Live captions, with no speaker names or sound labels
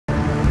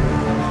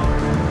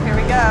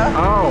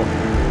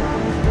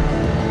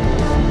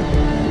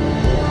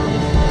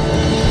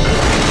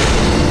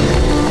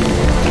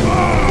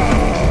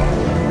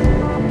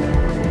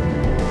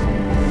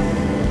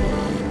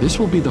This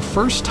will be the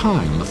first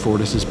time the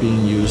Fortis is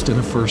being used in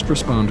a first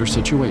responder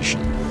situation.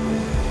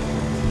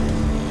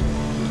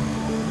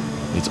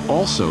 It's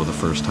also the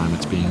first time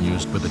it's being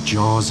used with the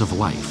jaws of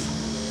life,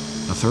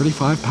 a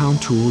 35-pound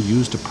tool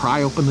used to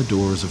pry open the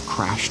doors of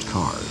crashed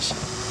cars.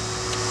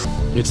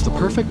 It's the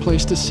perfect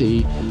place to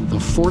see the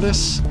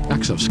Fortis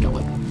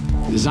exoskeleton.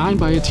 Designed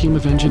by a team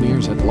of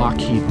engineers at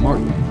Lockheed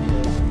Martin,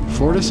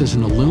 Fortis is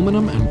an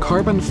aluminum and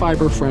carbon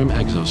fiber frame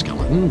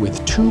exoskeleton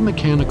with 2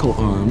 mechanical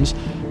arms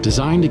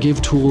designed to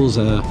give tools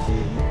a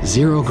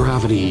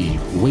zero-gravity,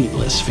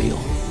 weightless feel.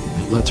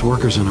 It lets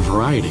workers in a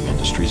variety of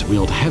industries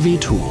wield heavy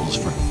tools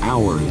for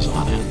hours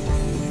on end.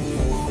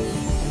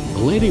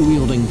 The lady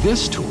wielding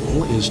this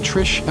tool is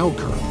Trish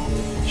Elker.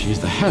 She's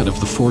the head of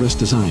the Fortis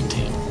design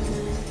team.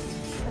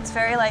 It's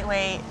very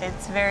lightweight,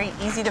 it's very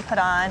easy to put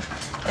on,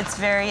 it's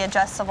very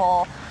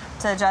adjustable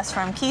to adjust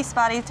from piece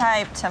body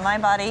type to my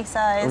body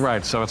size.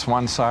 Right, so it's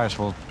one size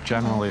will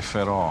generally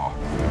fit all.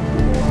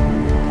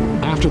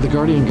 After the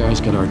Guardian guys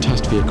get our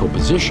test vehicle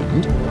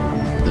positioned,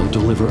 they'll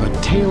deliver a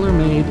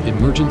tailor-made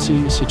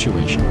emergency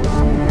situation.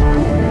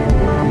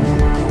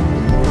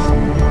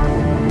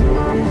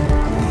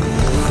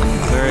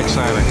 Very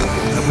exciting.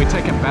 Have we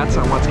taken bets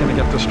on what's going to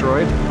get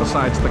destroyed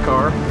besides the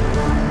car?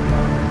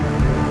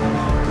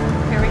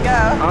 Here we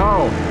go.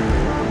 Oh!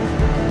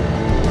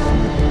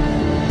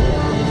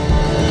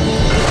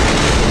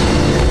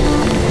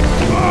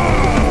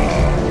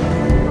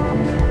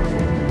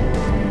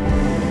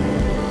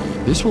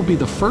 This will be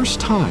the first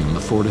time the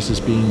Fortis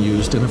is being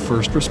used in a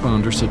first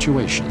responder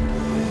situation.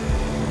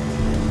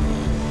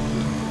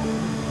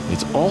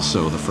 It's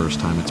also the first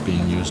time it's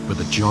being used with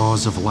the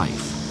jaws of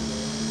life,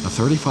 a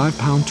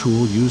 35-pound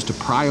tool used to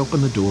pry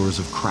open the doors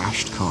of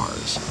crashed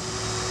cars.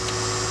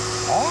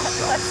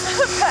 Awesome.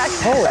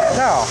 Holy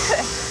cow.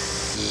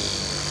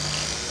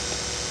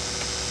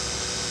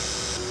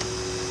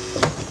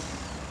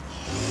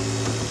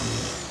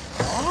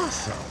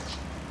 Awesome.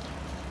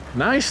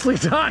 Nicely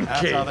done,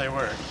 Kate. That's how they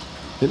work.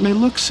 It may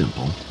look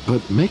simple,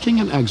 but making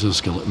an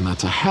exoskeleton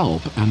that's a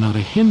help and not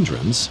a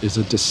hindrance is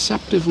a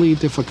deceptively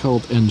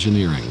difficult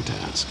engineering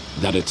task.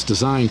 That it's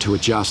designed to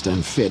adjust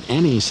and fit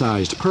any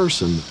sized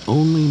person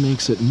only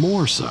makes it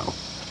more so.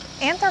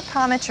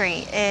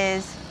 Anthropometry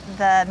is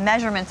the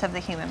measurements of the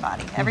human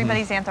body.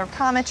 Everybody's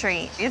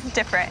anthropometry is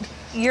different.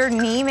 Your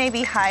knee may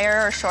be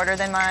higher or shorter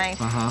than mine.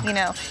 You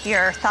know,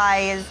 your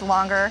thigh is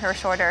longer or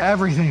shorter.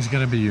 Everything's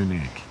going to be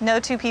unique. No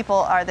two people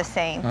are the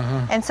same.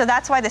 And so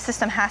that's why the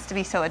system has to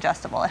be so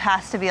adjustable. It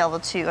has to be able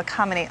to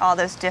accommodate all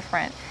those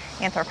different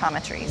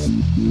anthropometries.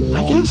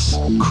 I guess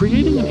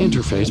creating an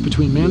interface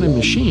between man and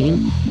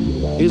machine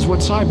is what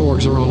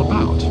cyborgs are all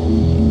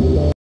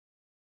about.